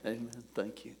Amen.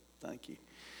 Thank you. Thank you.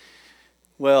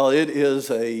 Well, it is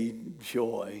a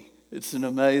joy. It's an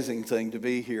amazing thing to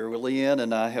be here. Well, Leanne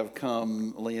and I have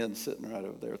come, Leanne's sitting right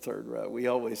over there, third row. We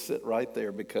always sit right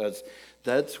there because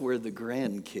that's where the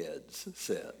grandkids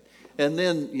sit. And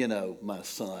then, my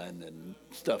son and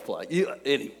stuff like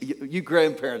you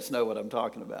grandparents know what I'm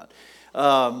talking about.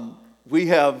 We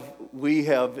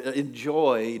have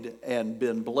enjoyed and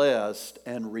been blessed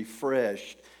and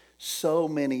refreshed so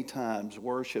many times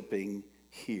worshiping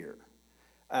here.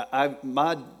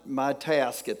 My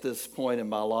task at this point in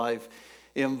my life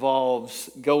involves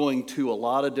going to a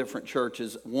lot of different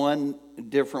churches, one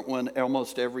different one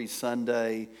almost every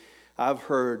Sunday. I've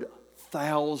heard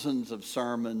thousands of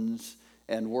sermons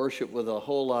and worship with a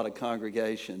whole lot of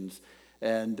congregations,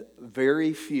 and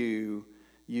very few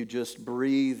you just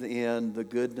breathe in the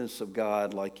goodness of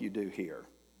God like you do here.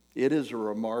 It is a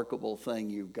remarkable thing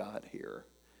you've got here.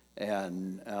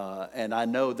 And I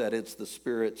know that it's the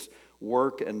Spirit's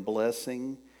work and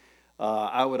blessing.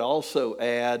 I would also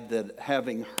add that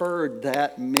having heard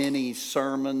that many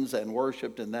sermons and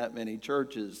worshiped in that many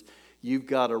churches, you've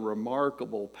got a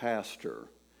remarkable pastor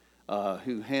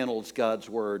who handles God's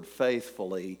word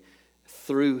faithfully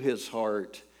through his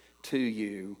heart to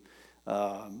you.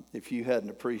 If you hadn't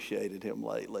appreciated him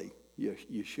lately,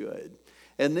 you should.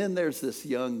 And then there's this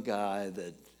young guy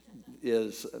that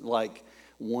is like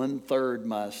 1/3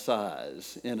 my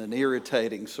size in an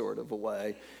irritating sort of a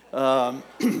way.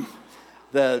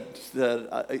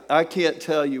 That I can't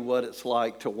tell you what it's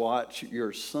like to watch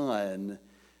your son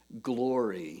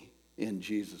glory in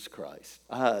Jesus Christ.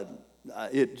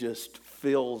 It just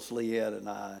fills Leanne and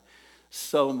I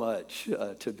so much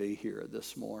to be here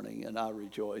this morning, and I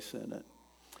rejoice in it.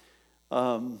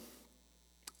 A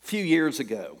few years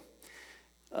ago,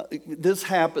 this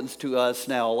happens to us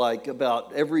now like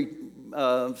about every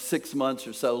 6 months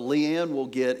or so. Leanne will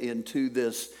get into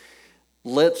this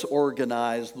let's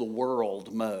organize the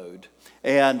world mode.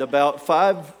 And about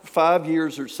five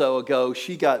years or so ago,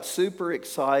 she got super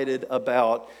excited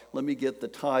about, let me get the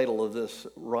title of this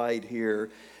right here,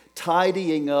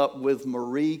 Tidying Up with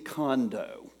Marie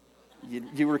Kondo.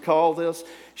 You recall this?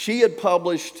 She had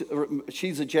published,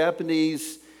 she's a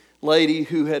Japanese lady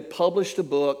who had published a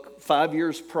book 5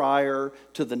 years prior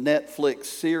to the Netflix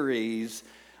series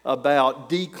about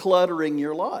decluttering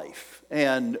your life.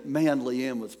 And man,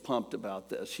 Leanne was pumped about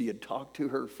this. She had talked to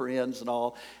her friends and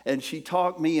all, and she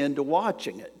talked me into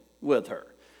watching it with her.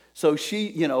 So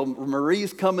she,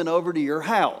 Marie's coming over to your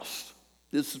house.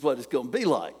 This is what it's going to be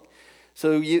like.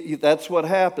 So that's what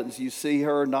happens. You see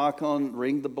her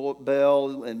ring the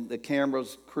bell, and the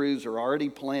camera's crews are already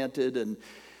planted,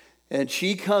 and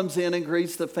she comes in and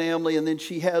greets the family, and then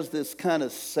she has this kind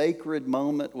of sacred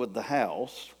moment with the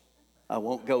house. I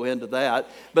won't go into that.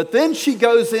 But then she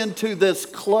goes into this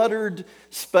cluttered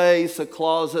space, a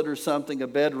closet or something, a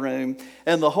bedroom.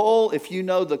 And the whole, if you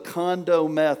know the Kondo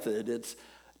method, it's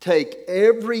take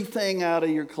everything out of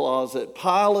your closet,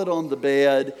 pile it on the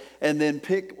bed, and then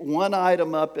pick one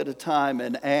item up at a time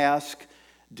and ask,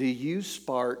 do you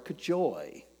spark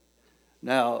joy?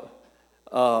 Now,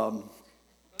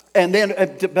 and then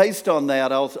based on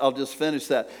that, I'll just finish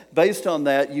that. Based on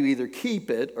that, you either keep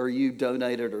it or you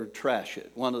donate it or trash it.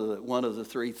 One of the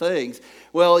three things.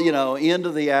 Well, end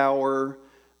of the hour,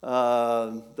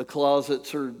 the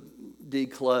closets are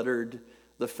decluttered,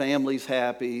 the family's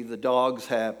happy, the dog's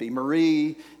happy,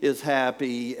 Marie is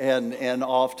happy, and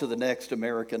off to the next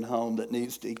American home that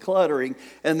needs decluttering.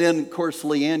 And then, of course,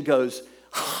 Leanne goes,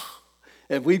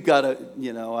 and we've got to,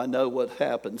 I know what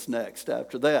happens next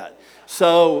after that.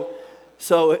 So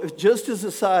just as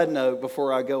a side note,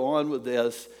 before I go on with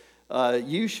this,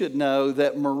 you should know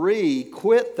that Marie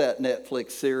quit that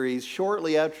Netflix series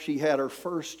shortly after she had her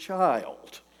first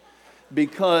child,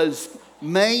 because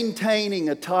maintaining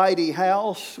a tidy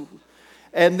house,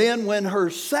 and then when her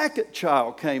second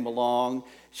child came along,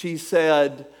 she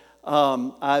said,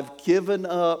 I've given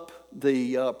up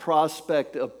the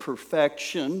prospect of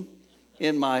perfection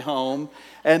in my home.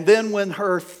 And then when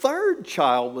her third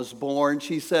child was born,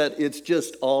 she said, it's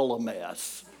just all a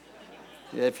mess.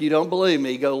 If you don't believe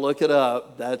me, go look it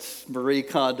up. That's Marie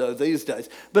Kondo these days.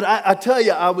 But I tell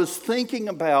you, I was thinking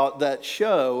about that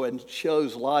show and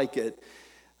shows like it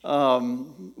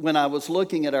when I was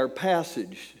looking at our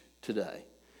passage today.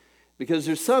 Because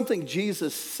there's something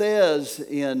Jesus says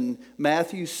in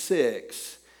Matthew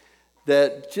 6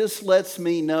 that just lets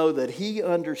me know that he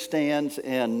understands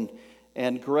and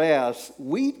grasps.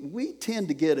 We tend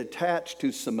to get attached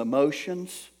to some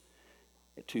emotions,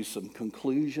 to some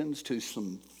conclusions, to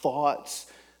some thoughts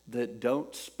that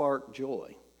don't spark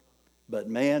joy. But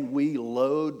man, we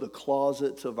load the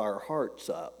closets of our hearts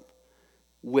up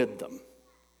with them.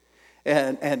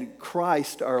 And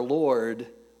Christ, our Lord,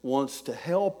 wants to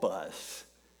help us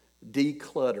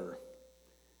declutter,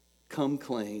 come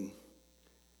clean,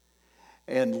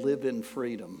 and live in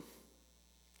freedom.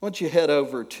 Why don't you head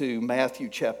over to Matthew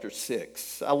chapter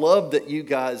 6. I love that you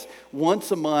guys,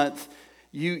 once a month,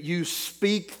 you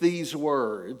speak these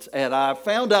words. And I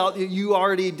found out you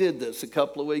already did this a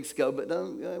couple of weeks ago, but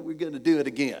we're going to do it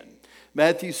again.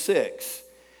 Matthew 6,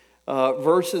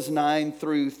 verses 9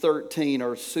 through 13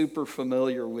 are super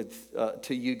familiar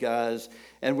to you guys.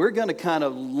 And we're going to kind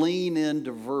of lean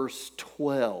into verse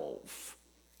 12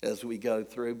 as we go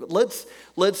through. But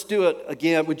let's do it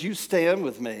again. Would you stand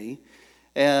with me?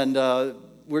 And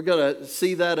we're going to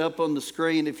see that up on the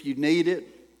screen if you need it.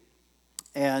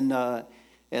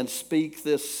 And speak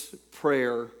this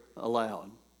prayer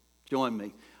aloud. Join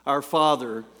me. Our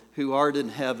Father, who art in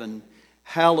heaven,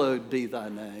 hallowed be thy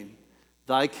name.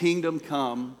 Thy kingdom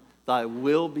come, thy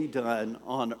will be done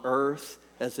on earth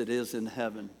as it is in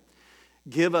heaven.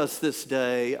 Give us this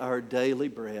day our daily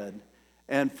bread,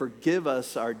 and forgive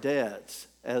us our debts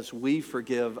as we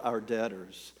forgive our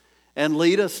debtors. And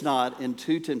lead us not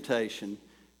into temptation,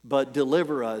 but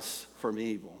deliver us from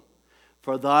evil.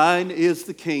 For thine is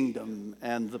the kingdom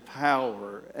and the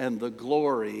power and the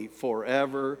glory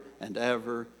forever and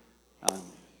ever.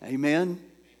 Amen?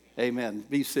 Amen.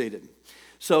 Be seated.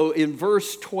 So in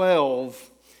verse 12,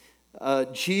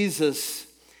 Jesus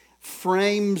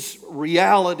frames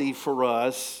reality for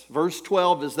us. Verse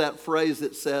 12 is that phrase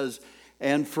that says,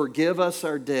 and forgive us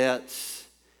our debts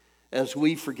as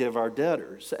we forgive our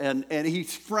debtors. And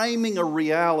he's framing a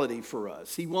reality for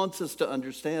us. He wants us to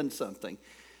understand something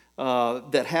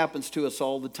that happens to us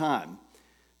all the time.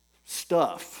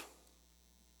 Stuff.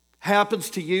 Happens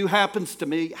to you, happens to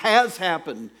me, has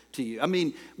happened to you. I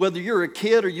mean, whether you're a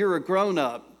kid or you're a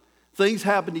grown-up, things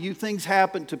happen to you, things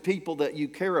happen to people that you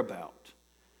care about.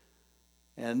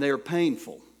 And they're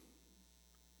painful.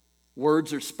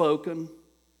 Words are spoken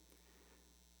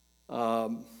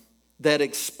that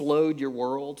explode your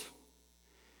world.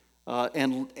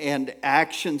 And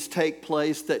actions take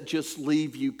place that just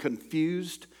leave you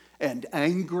confused and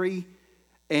angry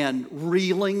and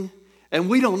reeling. And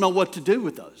we don't know what to do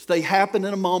with those. They happen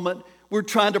in a moment. We're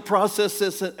trying to process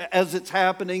this as it's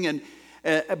happening,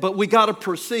 but we got to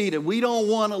proceed. And we don't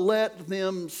want to let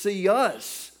them see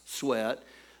us sweat.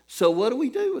 So what do we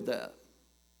do with that?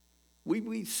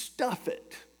 We stuff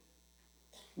it.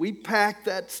 We pack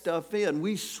that stuff in.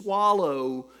 We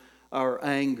swallow our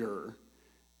anger.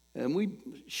 And we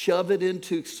shove it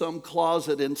into some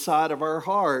closet inside of our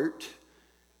heart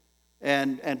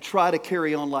and try to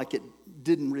carry on like it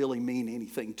didn't really mean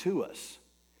anything to us.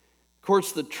 Of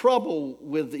course, the trouble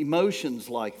with emotions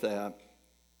like that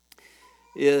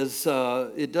is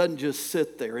it doesn't just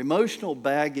sit there. Emotional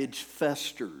baggage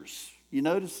festers. You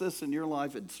notice this in your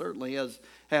life? It certainly has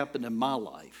happened in my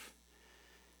life.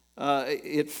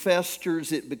 It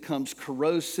festers, it becomes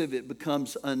corrosive, it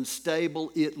becomes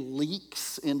unstable, it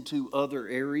leaks into other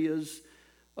areas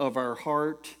of our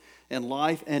heart and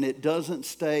life, and it doesn't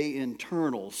stay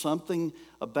internal. Something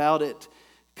about it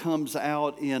comes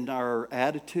out in our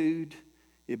attitude.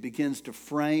 It begins to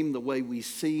frame the way we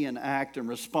see and act and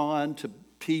respond to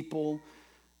people,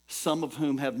 some of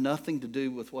whom have nothing to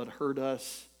do with what hurt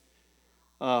us.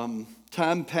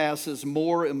 Time passes,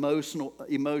 more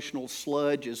emotional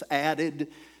sludge is added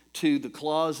to the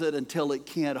closet until it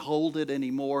can't hold it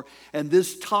anymore. And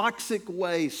this toxic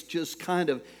waste just kind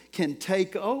of can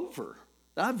take over.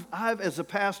 I've as a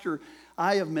pastor,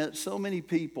 I have met so many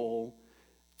people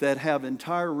that have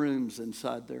entire rooms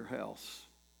inside their house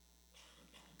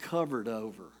covered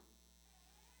over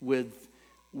with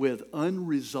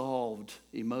unresolved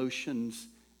emotions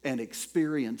and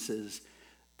experiences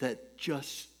that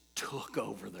just took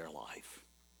over their life.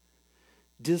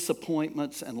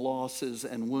 Disappointments and losses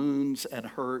and wounds and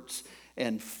hurts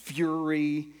and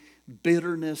fury,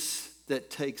 bitterness that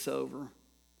takes over.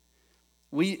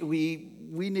 We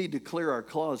need to clear our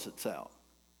closets out.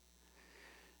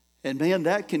 And man,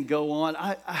 that can go on.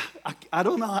 I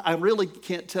don't know. I really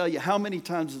can't tell you how many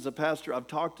times as a pastor I've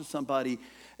talked to somebody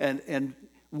and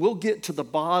we'll get to the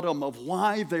bottom of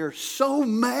why they're so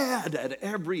mad at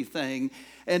everything.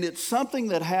 And it's something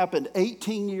that happened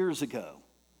 18 years ago.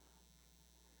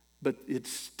 But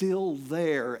it's still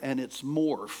there and it's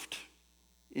morphed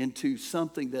into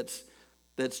something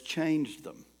that's changed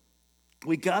them.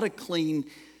 We got to clean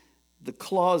the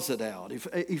closet out.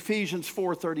 Ephesians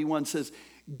 4:31 says,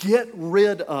 get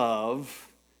rid of,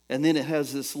 and then it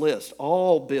has this list,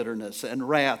 all bitterness and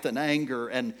wrath and anger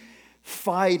and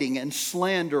fighting and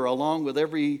slander along with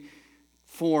every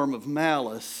form of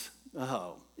malice.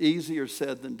 Oh, easier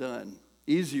said than done.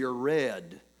 Easier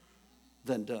read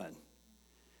than done.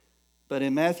 But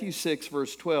in Matthew 6,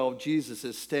 verse 12, Jesus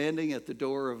is standing at the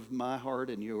door of my heart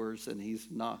and yours, and he's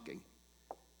knocking.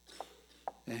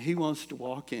 And he wants to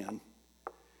walk in.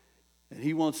 And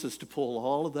he wants us to pull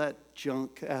all of that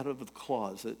junk out of the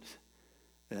closet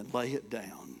and lay it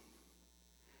down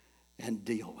and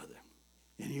deal with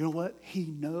it. And you know what? He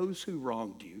knows who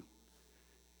wronged you.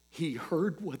 He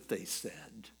heard what they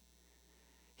said.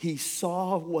 He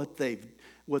saw what they've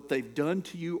done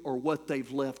to you or what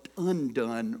they've left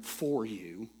undone for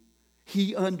you.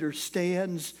 He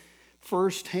understands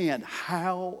firsthand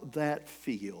how that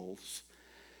feels.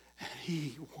 And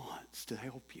he wants to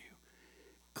help you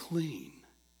clean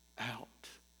out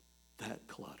that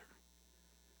clutter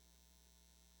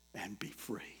and be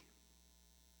free.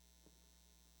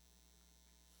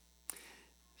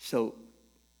 So,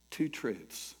 2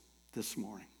 truths this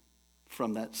morning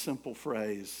from that simple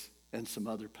phrase and some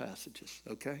other passages,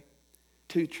 okay?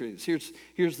 2 truths.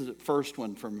 Here's the first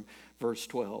one from verse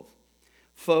 12.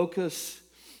 Focus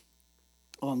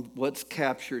on what's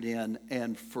captured in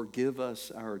and forgive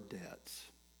us our debts.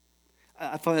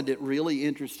 I find it really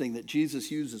interesting that Jesus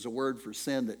uses a word for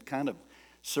sin that kind of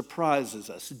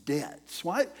surprises us, debts.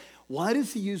 Why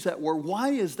does he use that word? Why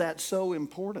is that so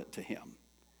important to him?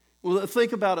 Well,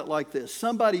 think about it like this.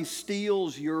 Somebody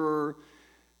steals your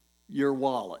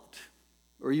wallet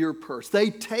or your purse.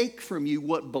 They take from you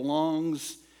what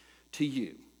belongs to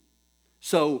you.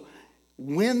 So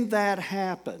when that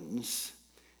happens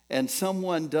and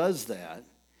someone does that,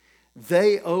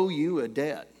 they owe you a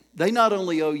debt. They not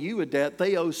only owe you a debt,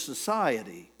 they owe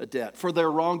society a debt for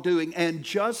their wrongdoing. And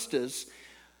justice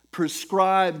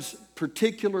prescribes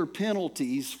particular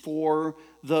penalties for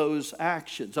those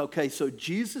actions. Okay, so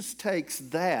Jesus takes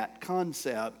that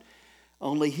concept,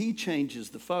 only he changes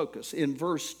the focus. In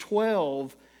verse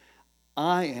 12,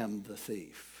 I am the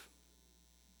thief.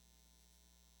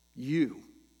 You're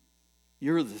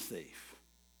the thief.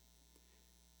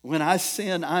 When I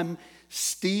sin, I'm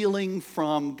stealing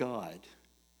from God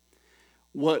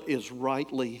what is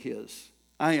rightly his.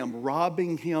 I am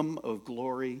robbing him of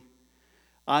glory.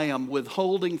 I am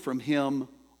withholding from him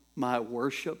my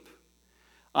worship.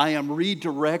 I am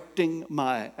redirecting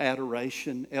my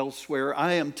adoration elsewhere.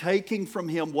 I am taking from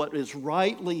him what is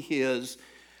rightly his,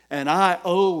 and I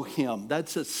owe him.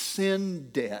 That's a sin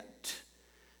debt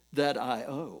that I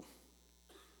owe.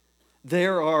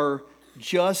 There are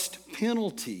just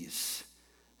penalties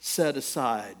set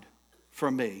aside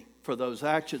for me for those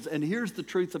actions. And here's the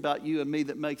truth about you and me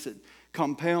that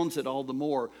compounds it all the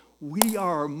more. We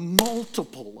are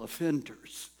multiple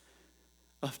offenders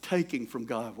of taking from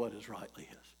God what is rightly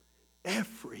his.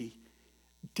 Every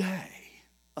day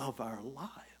of our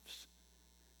lives,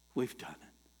 we've done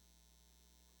it.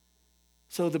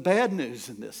 So the bad news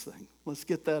in this thing, let's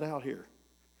get that out here,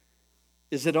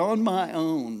 is that on my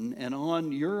own and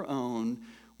on your own,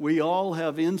 we all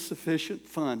have insufficient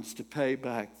funds to pay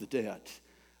back the debt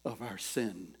of our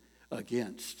sin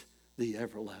against the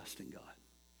everlasting God.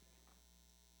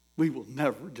 We will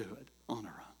never do it on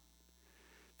our own.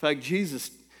 In fact,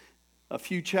 Jesus, a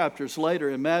few chapters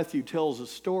later in Matthew, tells a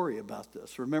story about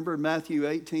this. Remember in Matthew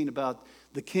 18 about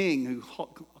the king who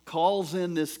calls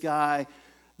in this guy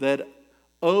that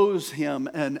owes him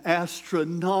an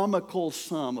astronomical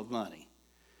sum of money.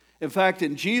 In fact,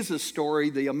 in Jesus'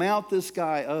 story, the amount this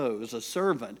guy owes, a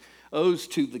servant, owes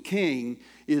to the king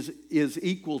is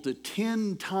equal to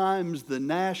 10 times the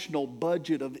national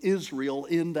budget of Israel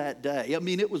in that day. I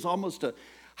mean, it was almost a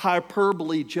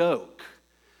hyperbole joke.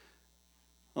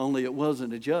 Only it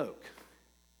wasn't a joke.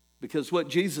 Because what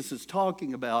Jesus is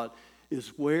talking about is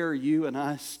where you and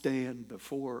I stand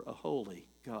before a holy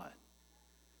God.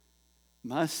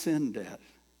 My sin debt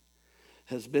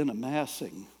has been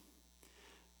amassing,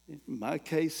 in my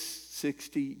case,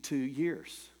 62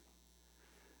 years.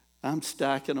 I'm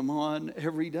stacking them on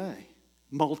every day,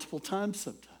 multiple times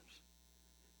sometimes.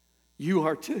 You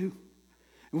are too.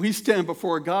 We stand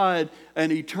before God,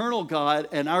 an eternal God,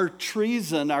 and our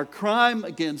treason, our crime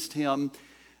against him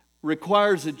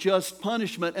requires a just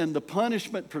punishment, and the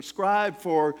punishment prescribed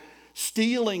for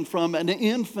stealing from an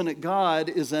infinite God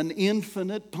is an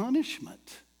infinite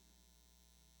punishment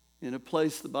in a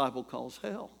place the Bible calls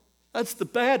hell. That's the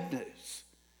bad news.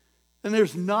 And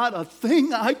there's not a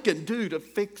thing I can do to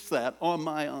fix that on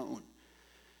my own.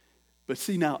 But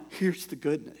see, now, here's the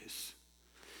good news.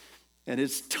 And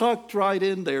it's tucked right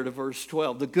in there to verse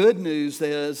 12. The good news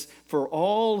is for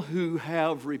all who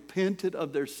have repented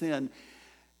of their sin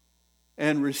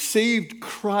and received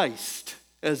Christ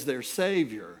as their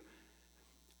Savior,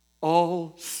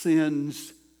 all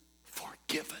sins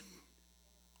forgiven.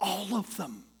 All of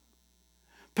them.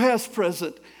 Past,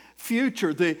 present,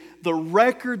 future. The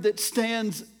record that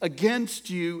stands against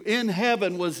you in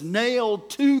heaven was nailed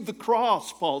to the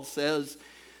cross, Paul says,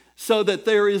 so that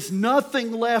there is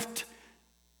nothing left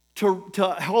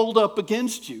to hold up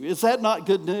against you. Is that not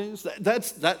good news?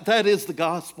 That is the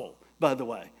gospel, by the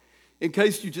way. In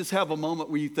case you just have a moment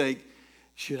where you think,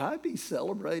 should I be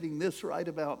celebrating this right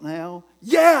about now?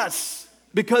 Yes!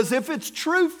 Because if it's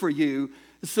true for you,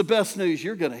 it's the best news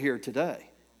you're going to hear today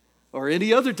or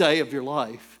any other day of your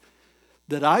life,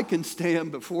 that I can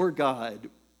stand before God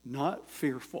not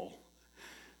fearful,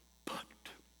 but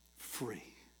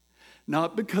free.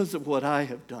 Not because of what I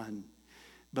have done,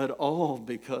 but all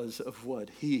because of what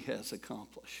He has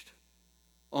accomplished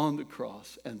on the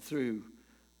cross and through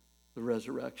the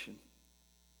resurrection.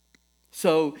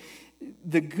 So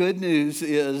the good news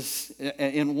is,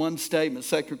 in one statement,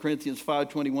 2 Corinthians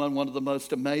 5:21, one of the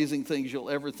most amazing things you'll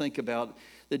ever think about,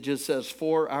 that just says,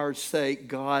 for our sake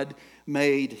God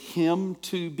made Him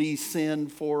to be sin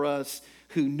for us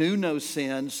who knew no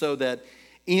sin, so that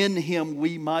in Him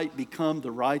we might become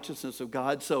the righteousness of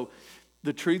God. So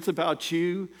the truth about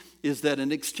you is that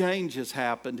an exchange has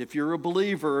happened. If you're a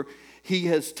believer, He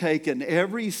has taken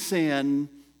every sin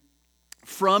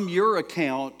from your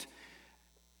account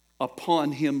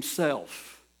upon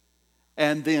Himself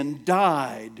and then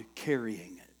died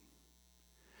carrying it.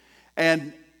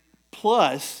 And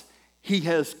plus, He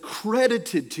has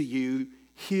credited to you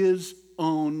His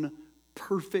own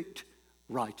perfect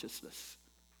righteousness.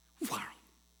 Wow.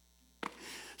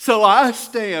 So I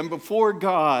stand before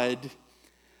God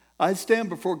as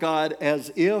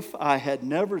if I had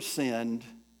never sinned,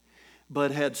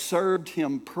 but had served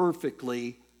Him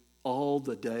perfectly all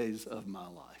the days of my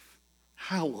life.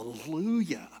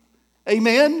 Hallelujah.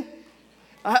 Amen?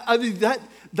 I mean,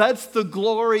 that's the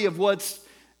glory of what's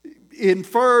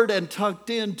inferred and tucked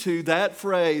into that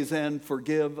phrase, and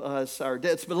forgive us our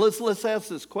debts. But let's ask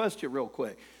this question real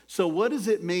quick. So what does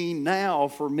it mean now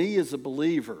for me as a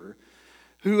believer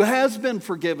who has been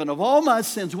forgiven of all my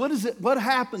sins? What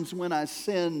happens when I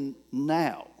sin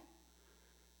now?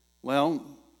 Well,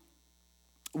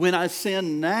 when I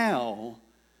sin now,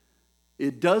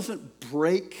 it doesn't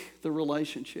break the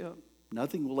relationship.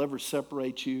 Nothing will ever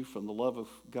separate you from the love of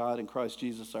God in Christ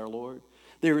Jesus our Lord.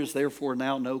 There is therefore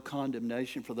now no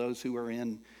condemnation for those who are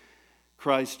in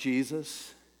Christ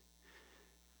Jesus.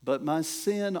 But my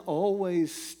sin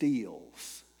always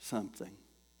steals something.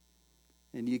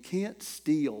 And you can't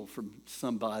steal from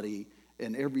somebody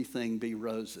and everything be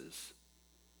roses.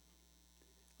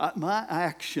 My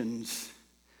actions,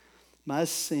 my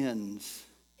sins,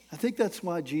 I think that's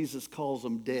why Jesus calls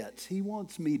them debts. He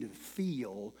wants me to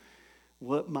feel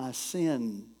what my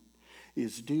sin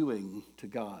is doing to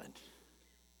God,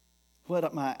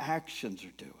 what my actions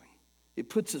are doing. It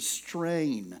puts a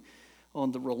strain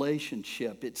on the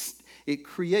relationship. It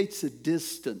creates a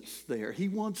distance there. He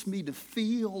wants me to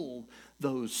feel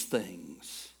those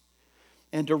things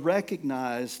and to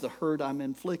recognize the hurt I'm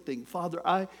inflicting. Father,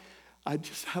 I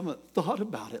just haven't thought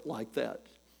about it like that.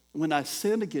 When I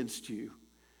sin against you,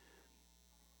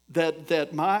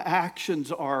 that my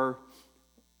actions are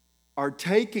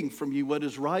taking from you what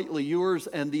is rightly yours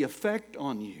and the effect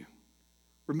on you.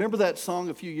 Remember that song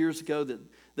a few years ago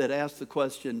that asked the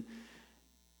question,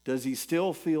 does He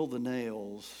still feel the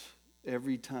nails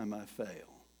every time I fail?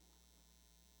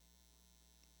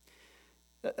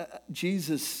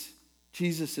 Jesus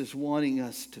is wanting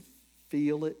us to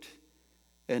feel it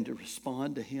and to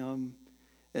respond to Him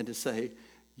and to say,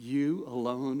 you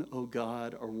alone, O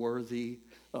God, are worthy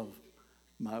of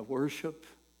my worship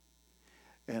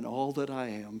and all that I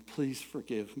am. Please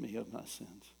forgive me of my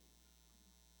sins.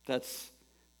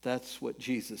 That's what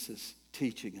Jesus is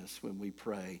teaching us when we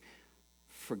pray,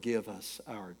 forgive us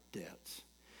our debts.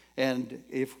 And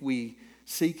if we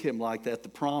seek Him like that, the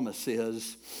promise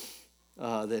is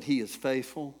that He is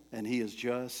faithful and He is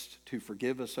just to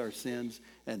forgive us our sins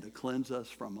and to cleanse us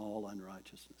from all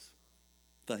unrighteousness.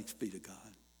 Thanks be to God.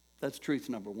 That's truth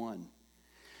number one.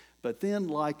 But then,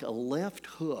 like a left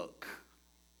hook,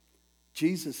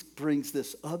 Jesus brings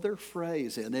this other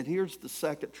phrase in. And here's the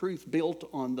second truth built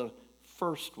on the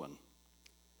first one.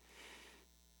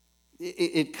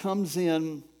 It comes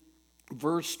in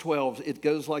verse 12. It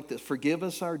goes like this. Forgive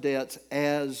us our debts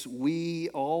as we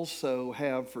also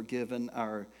have forgiven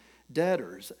our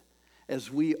debtors.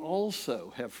 As we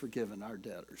also have forgiven our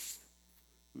debtors.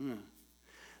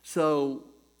 So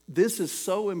this is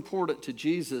so important to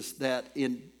Jesus that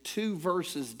in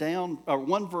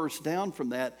one verse down from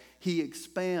that, He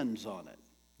expands on it.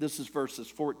 This is verses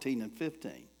 14 and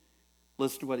 15.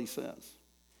 Listen to what he says.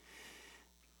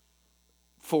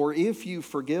 For if you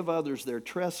forgive others their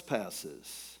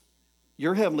trespasses,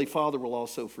 your heavenly Father will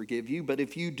also forgive you. But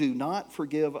if you do not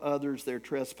forgive others their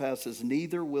trespasses,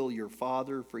 neither will your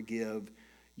Father forgive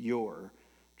your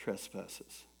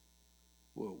trespasses.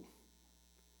 Whoa.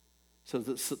 So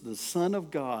the Son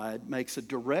of God makes a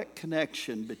direct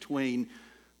connection between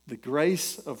the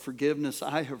grace of forgiveness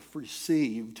I have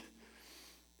received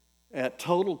at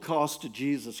total cost to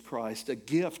Jesus Christ, a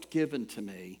gift given to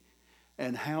me,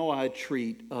 and how I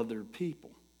treat other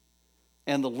people.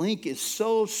 And the link is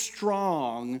so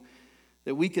strong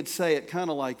that we could say it kind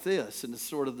of like this, and it's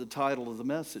sort of the title of the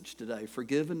message today: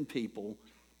 Forgiven people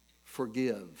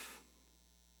forgive.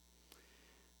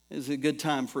 It's a good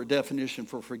time for a definition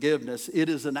for forgiveness. It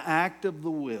is an act of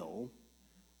the will.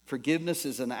 Forgiveness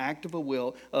is an act of the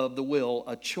will,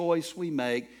 a choice we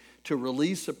make to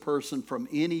release a person from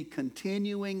any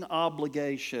continuing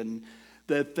obligation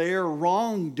that their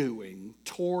wrongdoing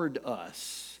toward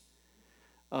us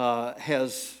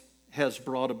has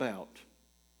brought about.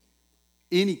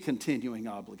 Any continuing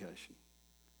obligation.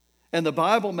 And the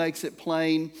Bible makes it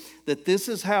plain that this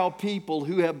is how people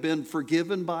who have been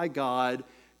forgiven by God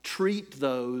treat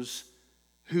those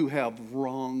who have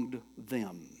wronged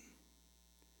them.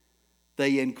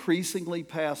 They increasingly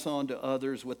pass on to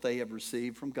others what they have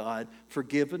received from God.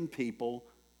 Forgiven people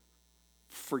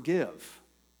forgive.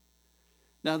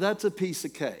 Now that's a piece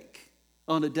of cake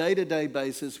on a day-to-day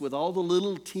basis with all the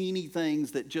little teeny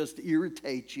things that just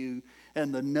irritate you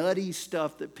and the nutty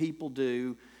stuff that people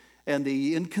do and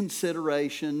the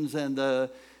inconsiderations and the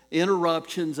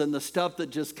interruptions and the stuff that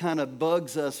just kind of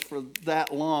bugs us for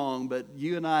that long. But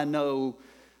you and I know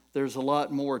there's a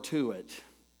lot more to it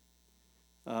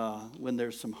when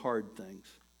there's some hard things.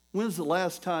 When's the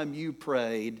last time you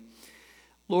prayed,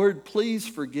 Lord, please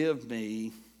forgive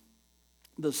me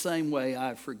the same way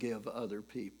I forgive other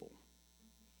people?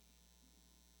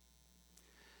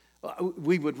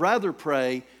 We would rather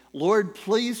pray, Lord,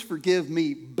 please forgive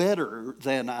me better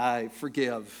than I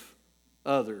forgive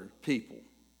other people.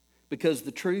 Because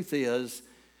the truth is,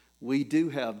 we do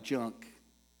have junk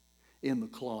in the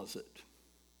closet.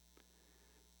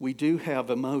 We do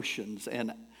have emotions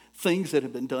and things that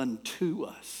have been done to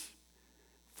us,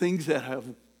 things that have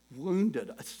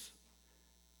wounded us.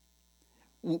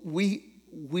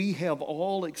 We have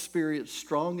all experienced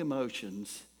strong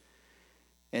emotions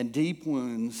and deep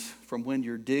wounds from when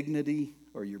your dignity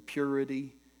or your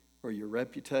purity or your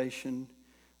reputation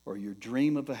or your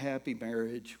dream of a happy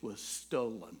marriage was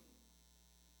stolen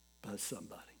by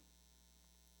somebody.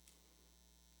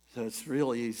 So it's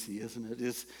real easy, isn't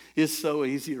it? It's so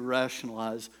easy to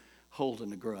rationalize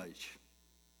holding a grudge.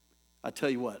 I tell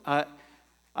you what, I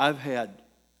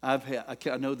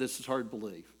know this is hard to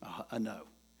believe, I know.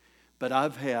 But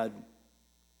I've had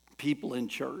people in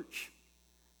church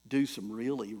do some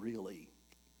really, really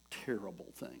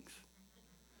terrible things.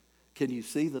 Can you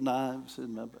see the knives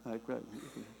in my background?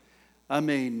 I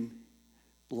mean,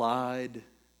 lied,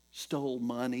 stole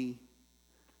money,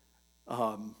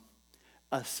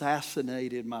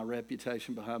 assassinated my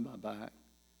reputation behind my back.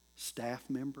 Staff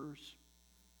members.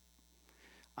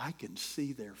 I can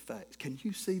see their face. Can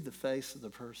you see the face of the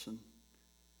person?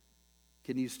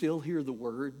 Can you still hear the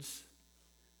words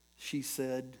she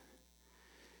said?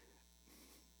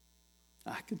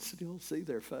 I can still see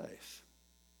their face.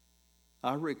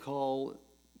 I recall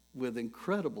with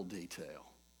incredible detail,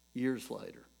 years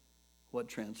later, what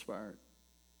transpired.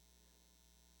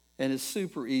 And it's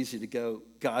super easy to go,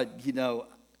 God,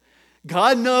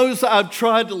 God knows I've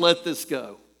tried to let this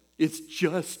go. It's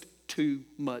just too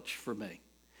much for me.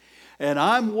 And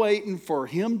I'm waiting for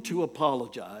him to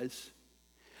apologize.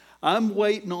 I'm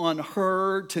waiting on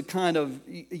her to kind of,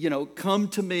 come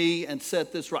to me and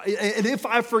set this right. And if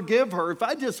I forgive her, if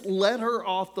I just let her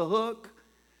off the hook,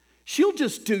 she'll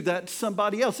just do that to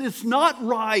somebody else. It's not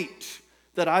right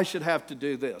that I should have to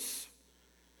do this.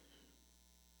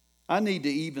 I need to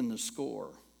even the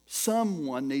score.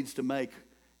 Someone needs to make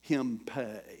him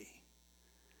pay.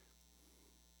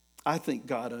 I think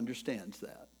God understands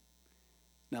that.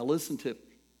 Now listen to it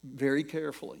very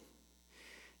carefully.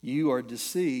 You are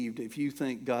deceived if you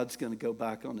think God's going to go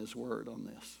back on his word on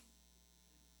this.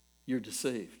 You're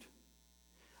deceived.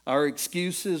 Our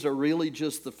excuses are really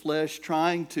just the flesh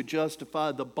trying to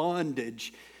justify the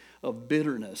bondage of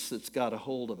bitterness that's got a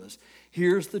hold of us.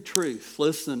 Here's the truth.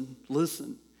 Listen.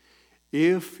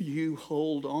 If you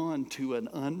hold on to an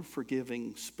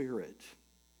unforgiving spirit,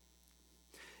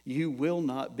 you will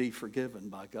not be forgiven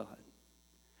by God.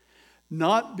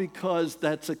 Not because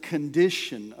that's a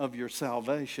condition of your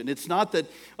salvation. It's not that,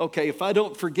 okay, if I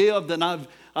don't forgive, then I've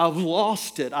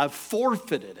lost it. I've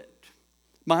forfeited it.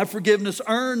 My forgiveness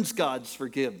earns God's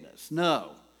forgiveness.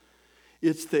 No.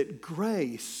 It's that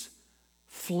grace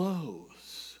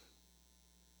flows.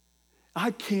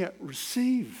 I can't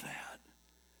receive that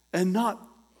and not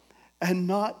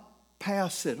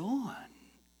pass it on.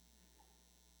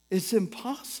 It's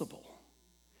impossible.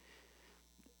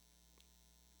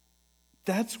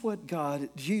 That's what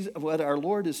what our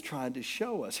Lord is trying to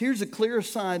show us. Here's a clear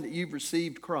sign that you've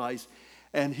received Christ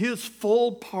and His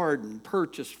full pardon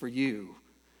purchased for you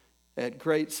at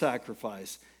great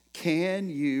sacrifice. Can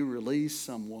you release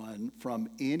someone from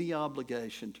any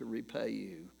obligation to repay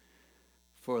you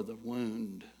for the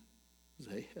wound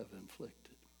they have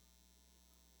inflicted?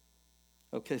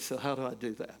 Okay, so how do I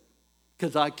do that?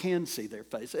 Because I can see their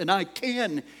face and I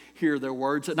can hear their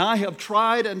words, and I have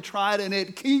tried and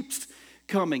it keeps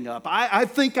coming up. I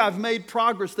think I've made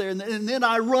progress there, and then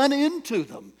I run into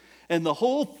them and the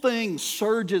whole thing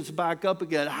surges back up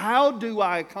again. How do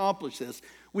I accomplish this?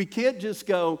 We can't just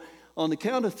go on the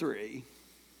count of 3,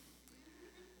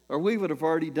 or we would have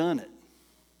already done it.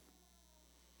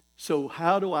 So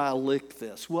how do I lick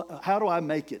this? How do I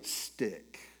make it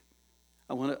stick?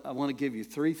 I want to give you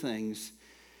 3 things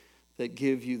that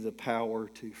give you the power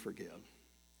to forgive.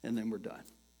 And then we're done.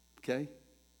 Okay?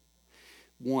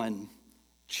 1,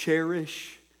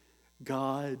 cherish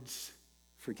God's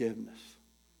forgiveness.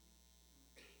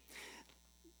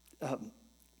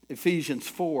 Ephesians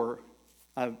 4,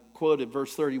 I quoted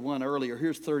verse 31 earlier.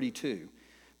 Here's 32.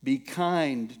 Be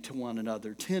kind to one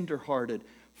another, tenderhearted,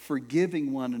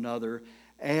 forgiving one another,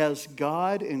 as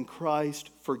God in Christ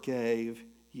forgave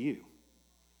you.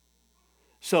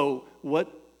 So what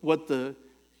the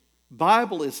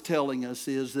Bible is telling us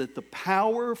is that the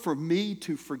power for me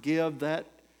to forgive that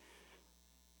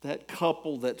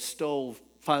couple that stole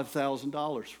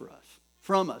 $5,000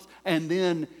 from us and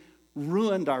then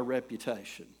ruined our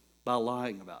reputation by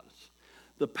lying about us.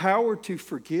 The power to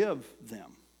forgive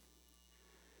them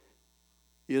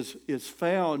is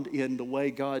found in the way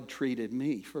God treated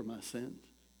me for my sins,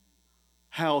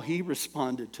 how He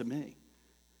responded to me.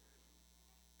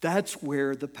 That's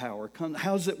where the power comes.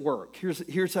 How does it work?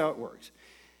 Here's how it works.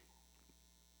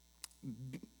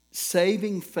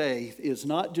 Saving faith is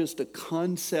not just a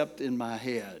concept in my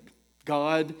head.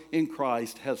 God in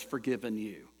Christ has forgiven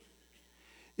you.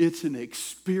 It's an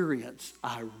experience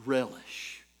I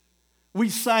relish. We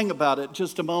sang about it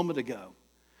just a moment ago.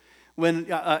 When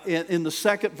in the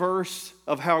second verse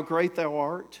of How Great Thou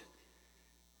Art,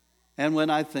 and when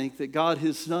I think that God,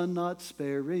 His Son not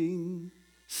sparing,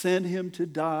 sent Him to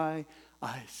die,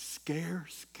 I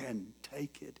scarce can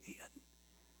take it in.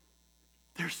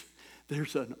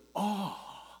 There's an awe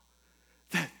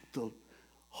that the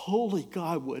holy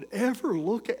God would ever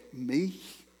look at me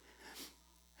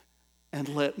and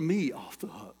let me off the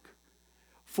hook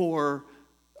for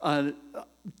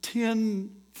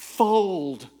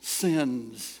 10-fold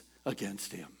sins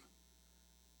against Him.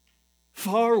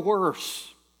 Far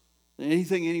worse than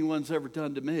anything anyone's ever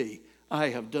done to me, I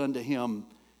have done to Him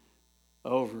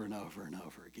over and over and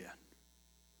over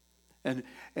again.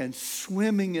 And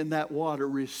swimming in that water,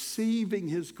 receiving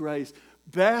His grace,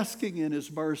 basking in His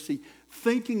mercy,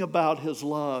 thinking about His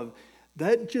love,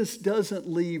 that just doesn't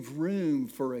leave room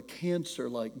for a cancer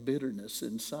like bitterness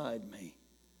inside me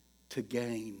to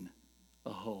gain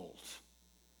a hold.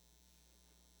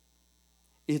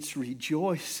 It's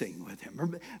rejoicing with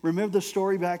Him. Remember the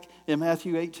story back in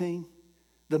Matthew 18?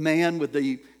 The man with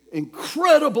the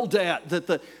incredible debt that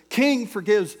the king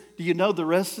forgives. Do you know the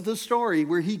rest of the story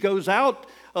where he goes out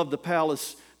of the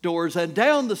palace doors and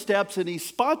down the steps and he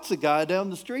spots a guy down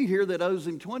the street here that owes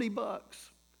him $20?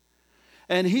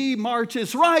 And he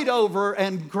marches right over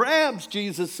and grabs,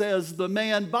 Jesus says, the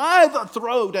man by the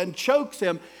throat and chokes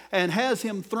him and has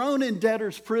him thrown in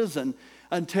debtor's prison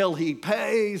until he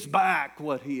pays back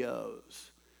what he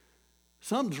owes.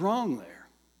 Something's wrong there.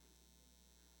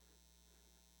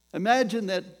 Imagine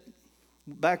that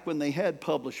back when they had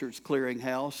Publishers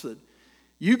Clearinghouse, that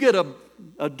you get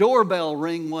a doorbell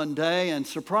ring one day and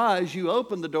surprise, you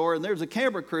open the door and there's a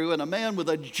camera crew and a man with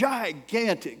a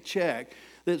gigantic check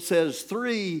that says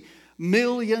 $3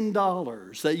 million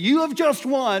that you have just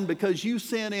won because you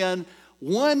sent in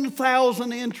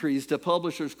 1,000 entries to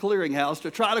Publishers Clearinghouse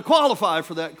to try to qualify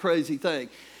for that crazy thing.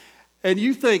 And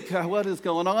you think, what is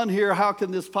going on here? How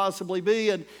can this possibly be?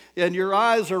 And your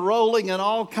eyes are rolling in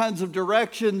all kinds of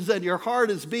directions and your heart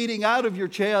is beating out of your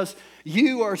chest.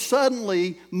 You are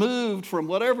suddenly moved from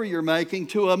whatever you're making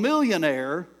to a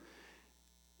millionaire.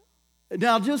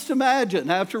 Now just imagine,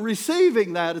 after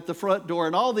receiving that at the front door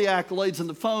and all the accolades and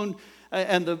the phone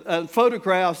and the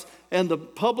photographs and the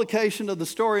publication of the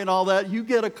story and all that, you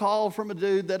get a call from a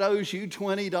dude that owes you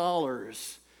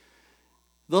 $20.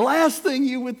 The last thing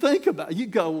you would think about, you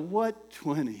go, what,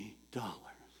 $20?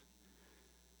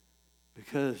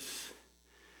 Because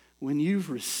when you've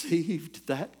received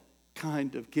that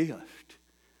kind of gift,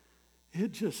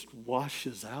 it just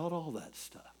washes out all that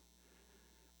stuff.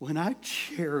 When I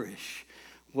cherish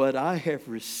what I have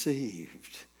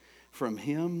received from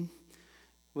him,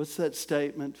 what's that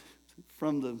statement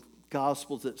from the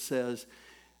Gospels that says,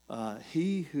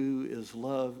 he who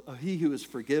is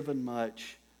forgiven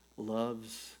much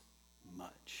loves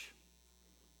much.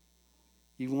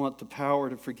 You want the power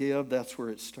to forgive? That's where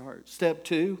it starts. Step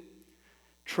 2,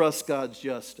 trust God's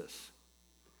justice.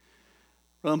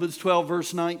 Romans 12,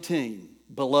 verse 19.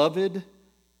 Beloved,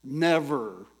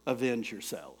 never avenge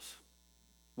yourselves.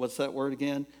 What's that word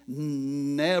again?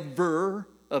 Never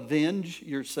avenge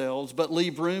yourselves, but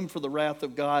leave room for the wrath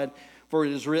of God, for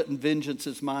it is written, vengeance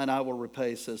is mine, I will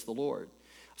repay, says the Lord.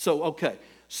 So, okay,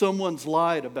 someone's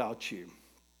lied about you,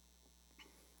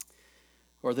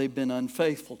 or they've been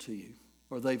unfaithful to you,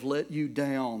 or they've let you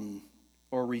down,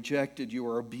 or rejected you,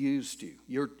 or abused you.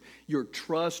 Your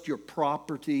trust, your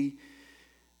property,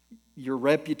 your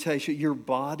reputation, your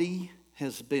body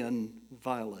has been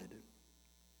violated.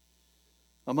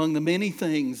 Among the many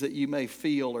things that you may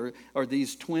feel are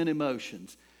these twin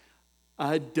emotions.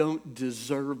 I don't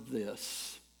deserve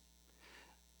this.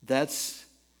 That's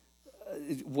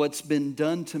what's been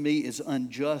done to me is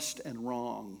unjust and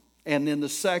wrong. And then the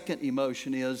second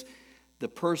emotion is the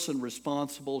person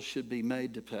responsible should be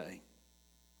made to pay.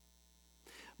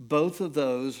 Both of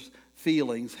those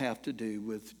feelings have to do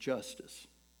with justice.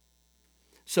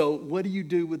 So what do you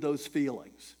do with those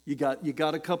feelings? You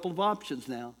got a couple of options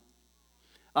now.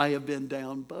 I have been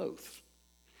down both.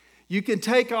 You can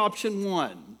take option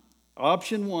 1.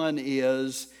 Option 1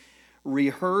 is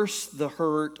rehearse the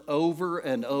hurt over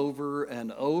and over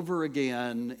and over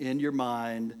again in your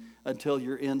mind until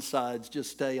your insides just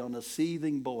stay on a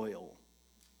seething boil.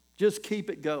 Just keep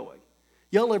it going.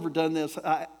 Y'all ever done this?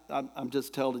 I'm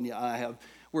just telling you, I have.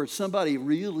 Where somebody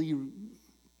really,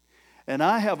 and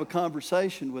I have a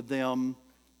conversation with them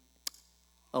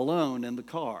alone in the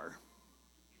car.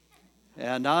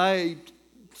 And I'm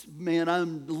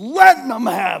letting them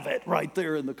have it right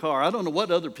there in the car. I don't know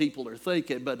what other people are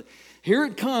thinking, but here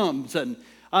it comes, and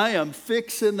I am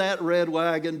fixing that red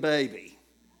wagon baby.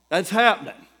 That's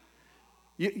happening.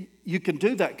 You can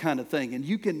do that kind of thing, and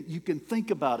you can think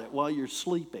about it while you're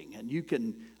sleeping, and you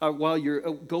can while you're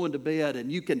going to bed, and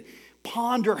you can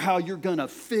ponder how you're going to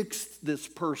fix this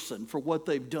person for what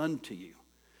they've done to you.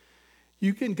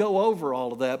 You can go over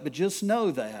all of that, but just know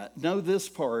this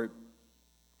part.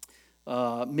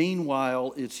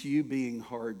 Meanwhile, it's you being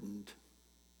hardened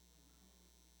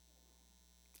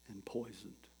and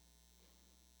poisoned.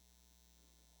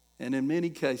 And in many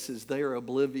cases, they are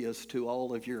oblivious to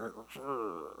all of your,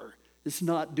 it's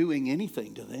not doing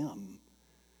anything to them,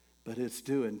 but it's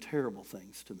doing terrible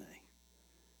things to me.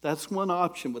 That's one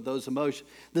option with those emotions.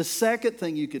 The second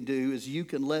thing you can do is you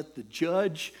can let the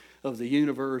judge of the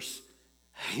universe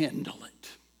handle it.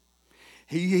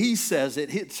 He says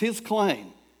it, it's his claim.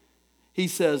 He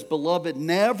says, beloved,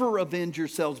 never avenge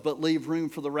yourselves, but leave room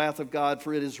for the wrath of God,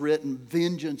 for it is written,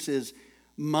 vengeance is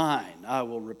mine, I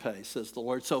will repay, says the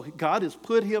Lord. So God has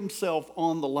put himself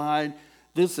on the line.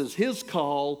 This is his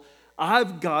call.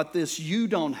 I've got this. You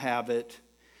don't have it.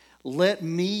 Let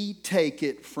me take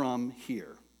it from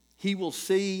here. He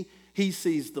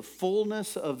sees the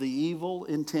fullness of the evil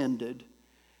intended,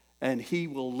 and he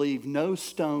will leave no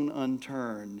stone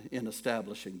unturned in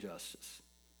establishing justice.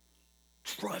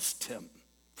 Trust him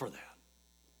for that.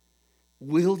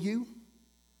 Will you?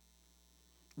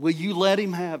 Will you let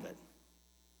him have it?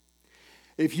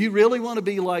 If you really want to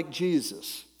be like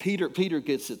Jesus, Peter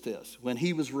gets at this. When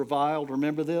he was reviled,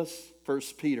 remember this? 1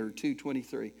 Peter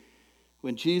 2:23.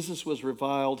 When Jesus was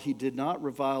reviled, he did not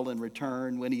revile in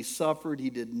return. When he suffered, he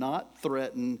did not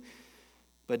threaten,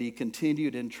 but he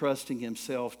continued entrusting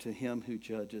himself to him who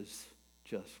judges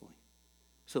justly.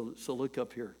 So look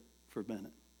up here for a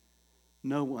minute.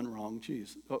 No one wronged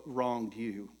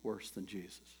you worse than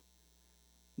Jesus.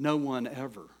 No one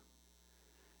ever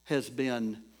has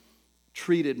been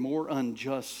treated more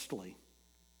unjustly,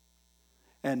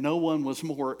 and no one was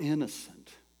more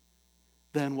innocent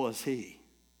than was he.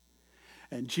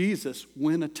 And Jesus,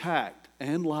 when attacked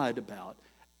and lied about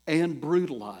and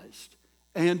brutalized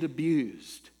and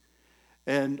abused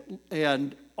and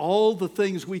all the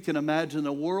things we can imagine,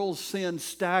 the world's sin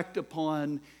stacked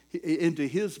upon into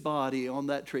his body on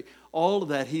that tree, all of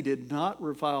that, he did not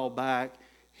revile back.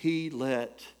 He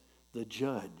let the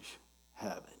judge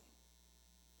have it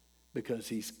because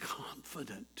he's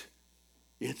confident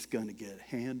it's going to get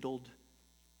handled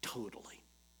totally.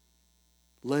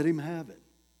 Let him have it.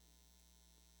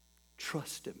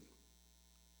 Trust him.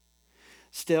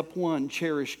 Step 1,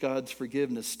 cherish God's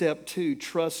forgiveness. Step 2,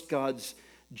 trust God's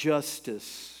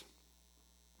justice.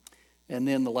 And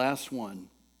then the last one,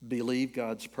 believe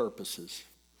God's purposes.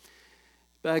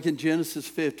 Back in Genesis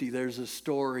 50, there's a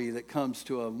story that comes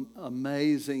to an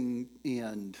amazing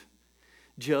end.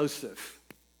 Joseph,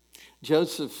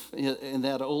 in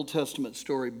that Old Testament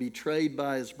story, betrayed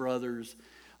by his brothers,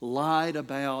 lied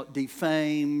about,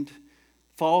 defamed,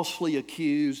 falsely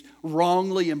accused,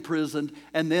 wrongly imprisoned,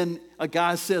 and then a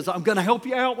guy says, I'm going to help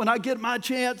you out when I get my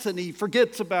chance, and he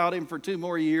forgets about him for 2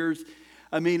 more years.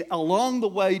 I mean, along the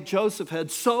way, Joseph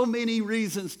had so many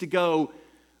reasons to go,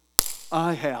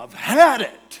 I have had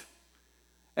it,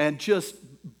 and just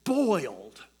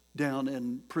boiled down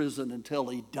in prison until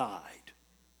he died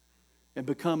and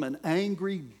become an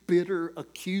angry, bitter,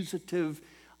 accusative,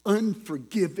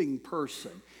 unforgiving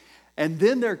person. And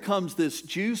then there comes this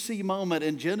juicy moment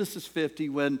in Genesis 50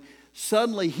 when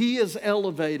suddenly he is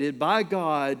elevated by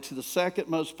God to the second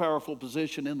most powerful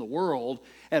position in the world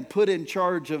and put in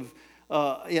charge of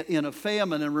in a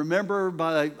famine. And remember,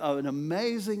 by an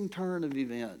amazing turn of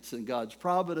events in God's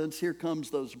providence, here comes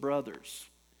those brothers.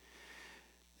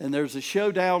 And there's a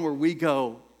showdown where we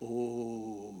go,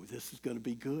 oh, this is going to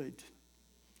be good.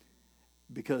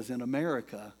 Because in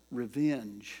America,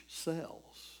 revenge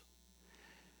sells.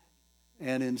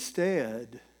 And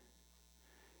instead,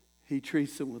 he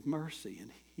treats them with mercy,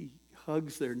 and he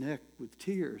hugs their neck with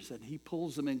tears, and he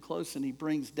pulls them in close, and he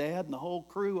brings Dad and the whole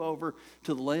crew over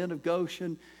to the land of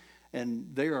Goshen, and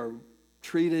they are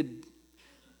treated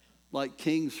like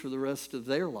kings for the rest of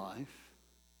their life.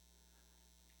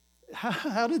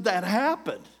 How did that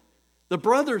happen? The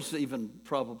brothers even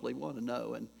probably want to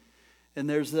know. And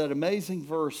there's that amazing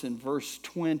verse in verse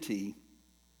 20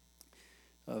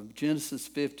 of Genesis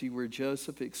 50 where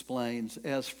Joseph explains,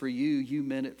 as for you, you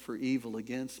meant it for evil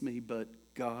against me, but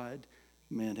God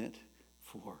meant it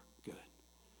for good.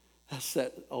 That's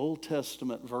that Old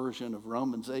Testament version of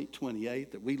Romans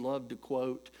 8:28 that we love to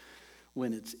quote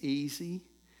when it's easy,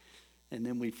 and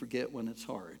then we forget when it's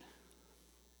hard.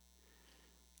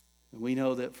 And we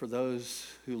know that for those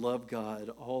who love God,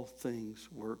 all things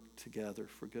work together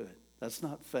for good. That's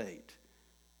not fate.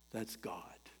 That's God.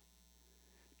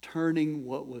 Turning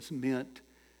what was meant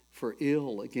for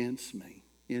ill against me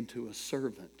into a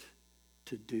servant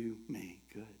to do me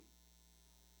good.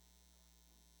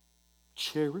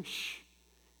 Cherish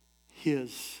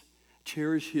his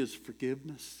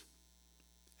forgiveness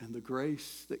and the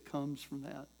grace that comes from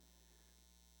that.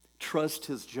 Trust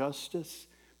his justice.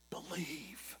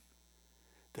 Believe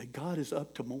that God is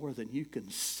up to more than you can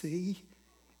see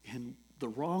in the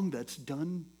wrong that's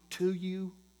done to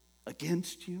you,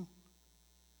 against you.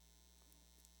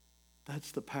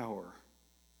 That's the power.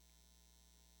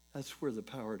 That's where the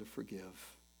power to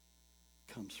forgive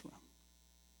comes from.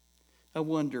 I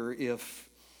wonder if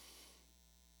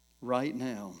right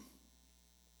now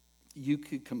you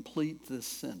could complete this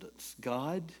sentence.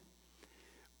 God,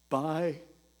 by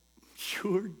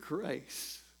your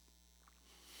grace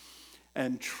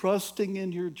and trusting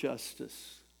in your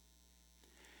justice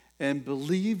and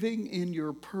believing in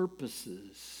your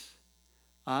purposes,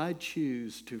 I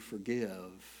choose to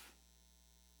forgive.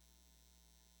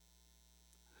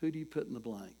 Who do you put in the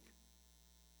blank?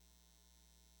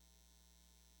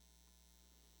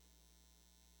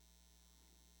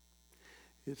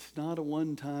 It's not a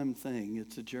one-time thing,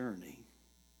 it's a journey,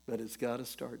 but it's got to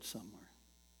start somewhere.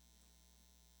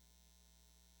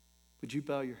 Would you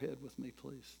bow your head with me,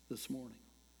 please, this morning?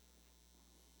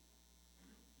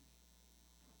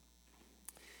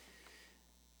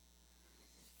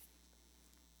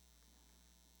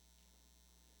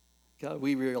 God,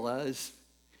 we realize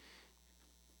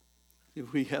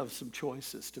that we have some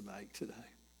choices to make today.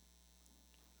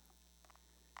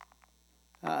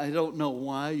 I don't know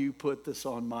why you put this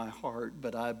on my heart,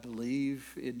 but I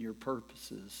believe in your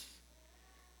purposes.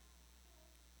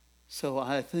 So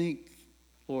I think,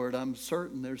 Lord, I'm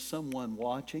certain there's someone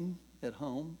watching at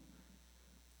home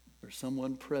or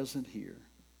someone present here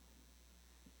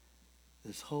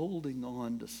that's holding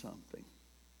on to something.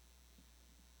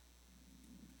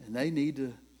 And they need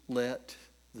to let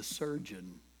the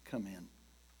surgeon come in.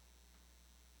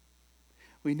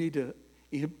 We need to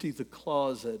empty the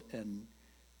closet and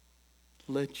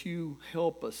let you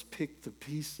help us pick the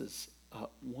pieces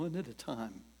up one at a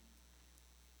time.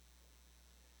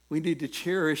 We need to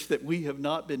cherish that we have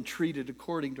not been treated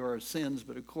according to our sins,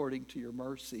 but according to your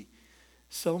mercy.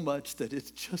 So much that it's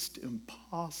just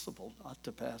impossible not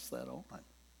to pass that on.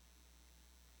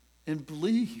 And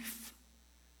believe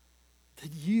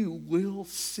that you will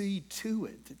see to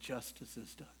it that justice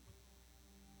is done.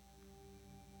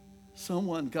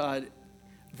 Someone, God,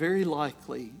 very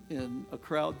likely in a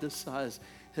crowd this size,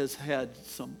 has had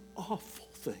some awful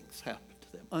things happen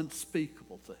to them,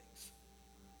 unspeakable things.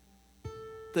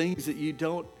 Things that you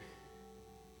don't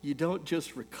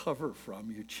just recover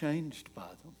from, you're changed by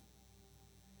them.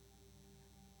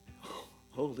 Oh,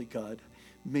 holy God,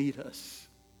 meet us.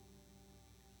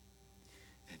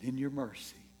 And in your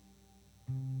mercy,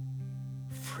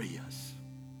 free us,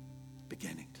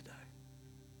 beginning today.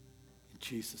 In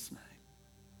Jesus' name,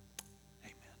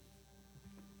 amen.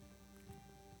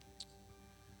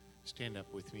 Stand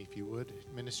up with me if you would.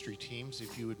 Ministry teams,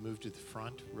 if you would move to the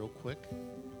front real quick.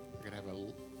 We're going to have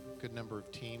a good number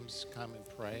of teams come and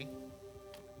pray.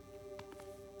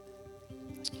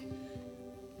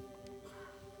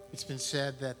 It's been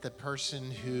said that the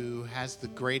person who has the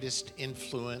greatest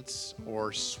influence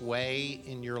or sway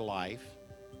in your life,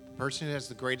 the person who has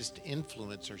the greatest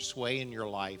influence or sway in your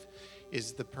life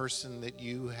is the person that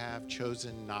you have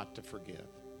chosen not to forgive.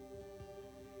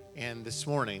 And this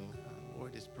morning, the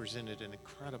Lord has presented an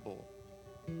incredible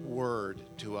word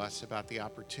to us about the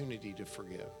opportunity to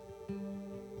forgive,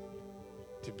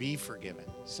 to be forgiven.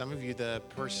 Some of you, the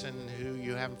person who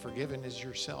you haven't forgiven is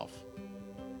yourself.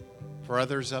 For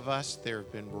others of us, there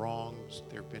have been wrongs,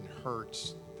 there have been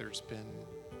hurts, we've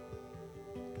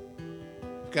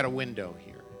got a window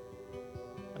here,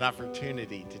 an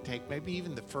opportunity to take maybe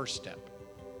even the first step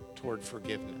toward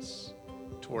forgiveness,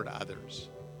 toward others.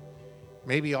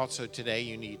 Maybe also today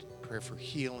you need prayer for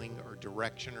healing or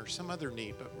direction or some other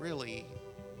need, but really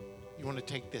you want to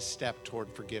take this step toward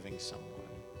forgiving someone.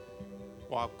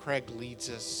 While Craig leads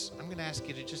us, I'm going to ask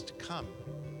you to just come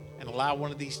and allow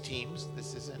one of these teams.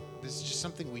 This is just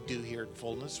something we do here at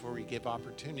Fullness, where we give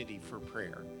opportunity for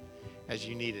prayer as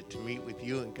you need it, to meet with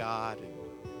you and God and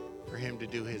for him to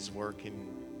do his work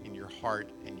in your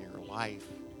heart and your life.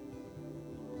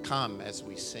 Come as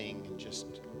we sing and just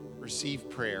receive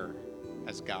prayer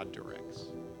as God directs.